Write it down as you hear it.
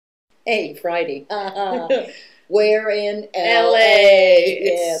Hey, Friday. We're in LA.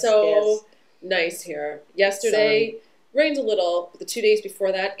 Yes, It's so yes. nice here. Yesterday, rained a little, but the 2 days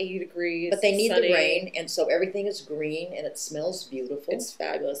before that, 80 degrees. But they need sunny. the rain, and so everything is green, and it smells beautiful. It's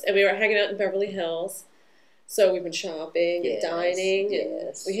fabulous. And we were hanging out in Beverly Hills. So we've been shopping and dining.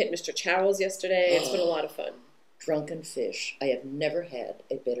 Yes. And we hit Mr. Chow's yesterday. It's been a lot of fun. Drunken fish. I have never had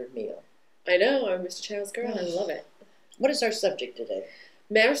a better meal. I know. I'm Mr. Chow's girl. I love it. What is our subject today?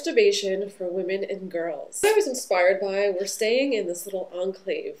 Masturbation for women and girls. I was inspired by, we're staying in this little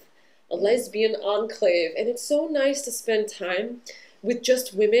enclave, a lesbian enclave, and it's so nice to spend time with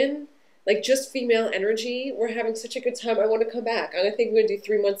just women, like just female energy. We're having such a good time. I want to come back. I think we're going to do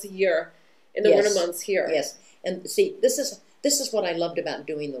 3 months a year in the winter months here. Yes, and see, this is what I loved about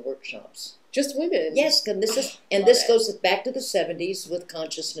doing the workshops. Just women. Yes, and this goes back to the 70s with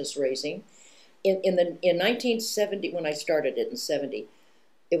consciousness raising. In 1970, when I started it in 70,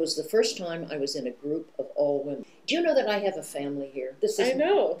 it was the first time I was in a group of all women. Do you know that I have a family here? I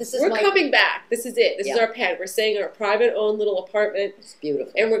know. We're coming back. This is it. This is our pad. We're staying in our private-owned little apartment. It's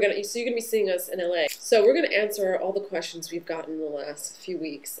beautiful. And so you're going to be seeing us in LA. So we're going to answer all the questions we've gotten in the last few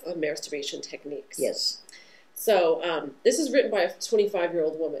weeks on masturbation techniques. Yes. So this is written by a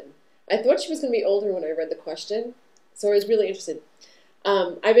 25-year-old woman. I thought she was going to be older when I read the question, so I was really interested.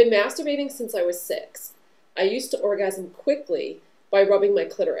 I've been masturbating since I was 6. I used to orgasm quickly by rubbing my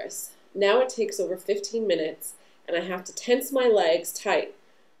clitoris. Now it takes over 15 minutes, and I have to tense my legs tight.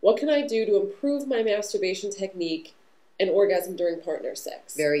 What can I do to improve my masturbation technique and orgasm during partner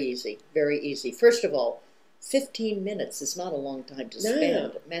sex? Very easy, very easy. First of all, 15 minutes is not a long time to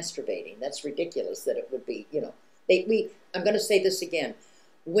spend masturbating. That's ridiculous that it would be, I'm going to say this again.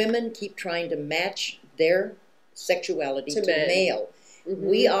 Women keep trying to match their sexuality to male. Mm-hmm.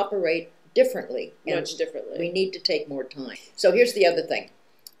 We operate differently. Much differently. We need to take more time. So here's the other thing.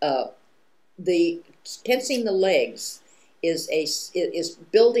 The tensing the legs is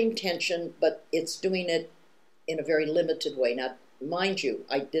building tension, but it's doing it in a very limited way. Now, mind you,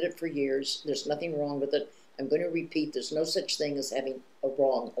 I did it for years. There's nothing wrong with it. I'm going to repeat, there's no such thing as having a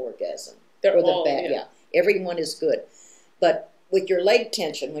wrong orgasm. Everyone is good. But with your leg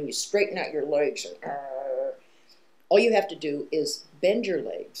tension, when you straighten out your legs, all you have to do is bend your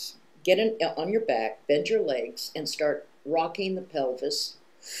legs. Get on your back, bend your legs, and start rocking the pelvis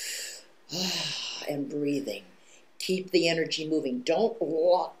and breathing. Keep the energy moving. Don't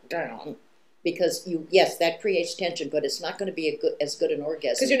lock down, because that creates tension, but it's not going to be as good an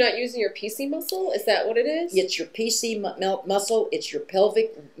orgasm. Because you're not using your PC muscle? Is that what it is? It's your PC muscle, it's your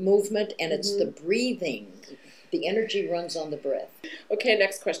pelvic movement, and it's the breathing. The energy runs on the breath. Okay,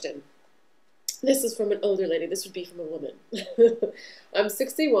 next question. This is from an older lady. This would be from a woman. I'm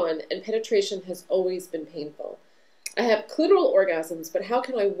 61, and penetration has always been painful. I have clitoral orgasms, but how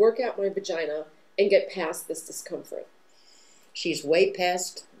can I work out my vagina and get past this discomfort? She's way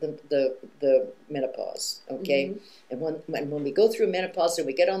past the menopause, okay? Mm-hmm. And when we go through menopause and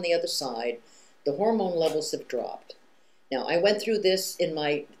we get on the other side, the hormone levels have dropped. Now, I went through this in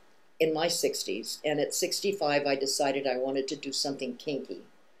my 60s, and at 65, I decided I wanted to do something kinky,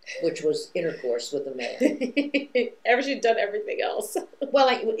 which was intercourse with a man. Ever she'd done everything else. Well,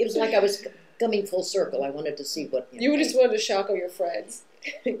 it was like I was coming full circle. I wanted to see what... You just wanted to shock all your friends.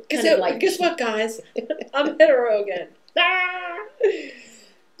 Guess what, guys? I'm hetero again.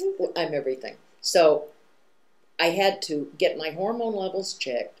 I'm everything. So I had to get my hormone levels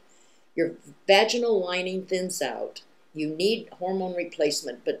checked. Your vaginal lining thins out. You need hormone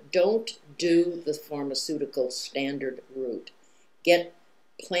replacement, but don't do the pharmaceutical standard route. Get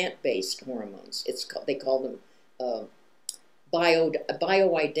plant-based hormones. They call them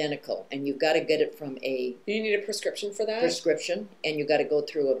bioidentical, and you've got to get it from a... You need a prescription for that? Prescription, and you've got to go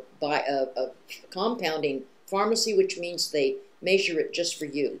through a compounding pharmacy, which means they measure it just for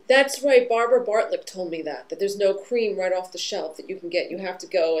you. That's right. Barbara Bartlett told me that there's no cream right off the shelf that you can get. You have to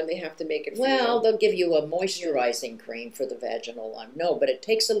go, and they have to make it for you. Well, they'll give you a moisturizing cream for the vaginal line. No, but it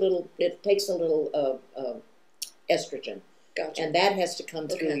takes a little estrogen. Gotcha. And that has to come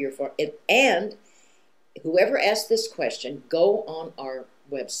through your... And whoever asked this question, go on our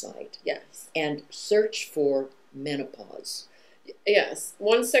website. Yes. And search for menopause. Yes.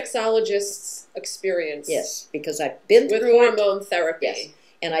 One sexologist's experience. Yes, because I've been through with hormone therapy. Yes.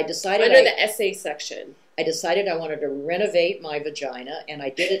 And I decided... Under the essay section. I decided I wanted to renovate my vagina, and I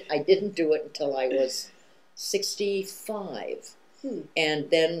did it. I didn't do it until I was 65. And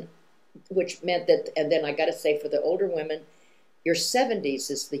then... Which meant that... And then I got to say, for the older women... Your 70s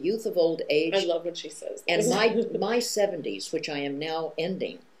is the youth of old age. I love what she says. And my 70s, which I am now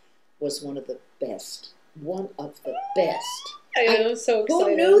ending, was one of the best. One of the best. I know, I'm so excited.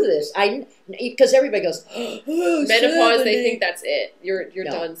 Who knew this? Because everybody goes, oh, menopause. 70. They think that's it. You're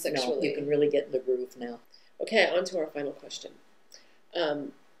No, done sexually. No, you can really get in the groove now. Okay, on to our final question.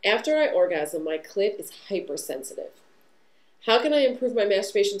 After I orgasm, my clit is hypersensitive. How can I improve my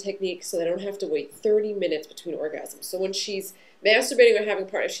masturbation technique so that I don't have to wait 30 minutes between orgasms? So when she's masturbating or having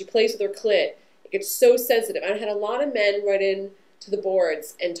partners, she plays with her clit, it gets so sensitive. I had a lot of men write in to the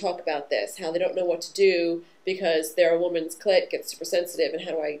boards and talk about this, how they don't know what to do because their woman's clit gets super sensitive, and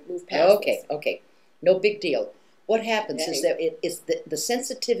how do I move past this? Okay. No big deal. What happens is that the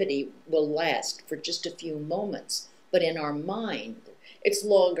sensitivity will last for just a few moments, but in our mind, it's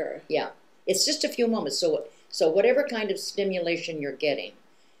longer. Yeah, it's just a few moments. So whatever kind of stimulation you're getting,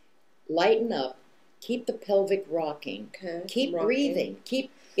 lighten up, keep the pelvic rocking, keep breathing,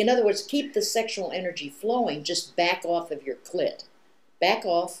 in other words, keep the sexual energy flowing. Just back off of your clit. Back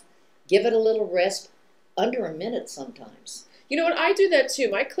off, give it a little rest, under a minute sometimes. You know what? I do that too.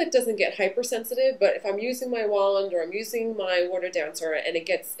 My clit doesn't get hypersensitive, but if I'm using my wand or I'm using my water dancer and it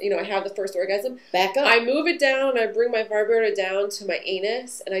gets, I have the first orgasm, back up. I move it down, I bring my vibrator down to my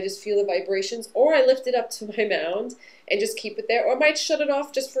anus, and I just feel the vibrations, or I lift it up to my mound and just keep it there, or I might shut it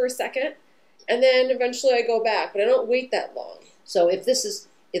off just for a second, and then eventually I go back, but I don't wait that long. So if this is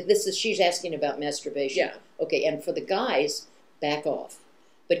she's asking about masturbation. Yeah. Okay, and for the guys, back off.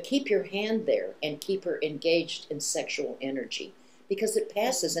 But keep your hand there and keep her engaged in sexual energy, because it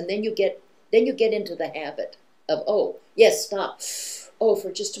passes, and then you get into the habit of, oh, yes, stop. Oh, for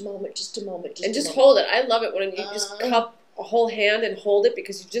just a moment, and just hold it. I love it when you just cup a whole hand and hold it,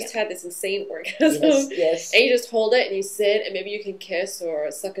 because you just had this insane orgasm. Yes. And you just hold it and you sit, and maybe you can kiss or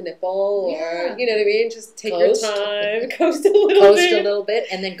suck a nipple or, you know what I mean? Just take your time, coast a little bit,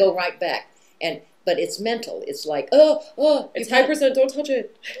 and then go right back. But it's mental. It's like, it's hypersensitive. Don't touch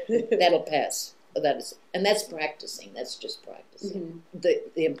it. That'll pass. That's practicing. That's just practicing. Mm-hmm.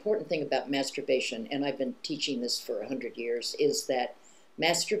 The important thing about masturbation, and I've been teaching this for 100 years, is that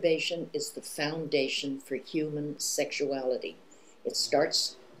masturbation is the foundation for human sexuality. It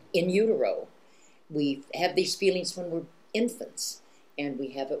starts in utero. We have these feelings when we're infants, and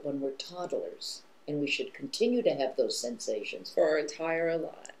we have it when we're toddlers. And we should continue to have those sensations for our entire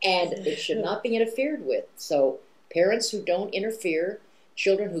lives. And it should not be interfered with. So parents who don't interfere,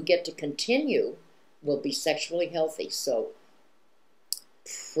 children who get to continue, will be sexually healthy. So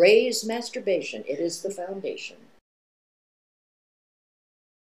praise masturbation. It is the foundation.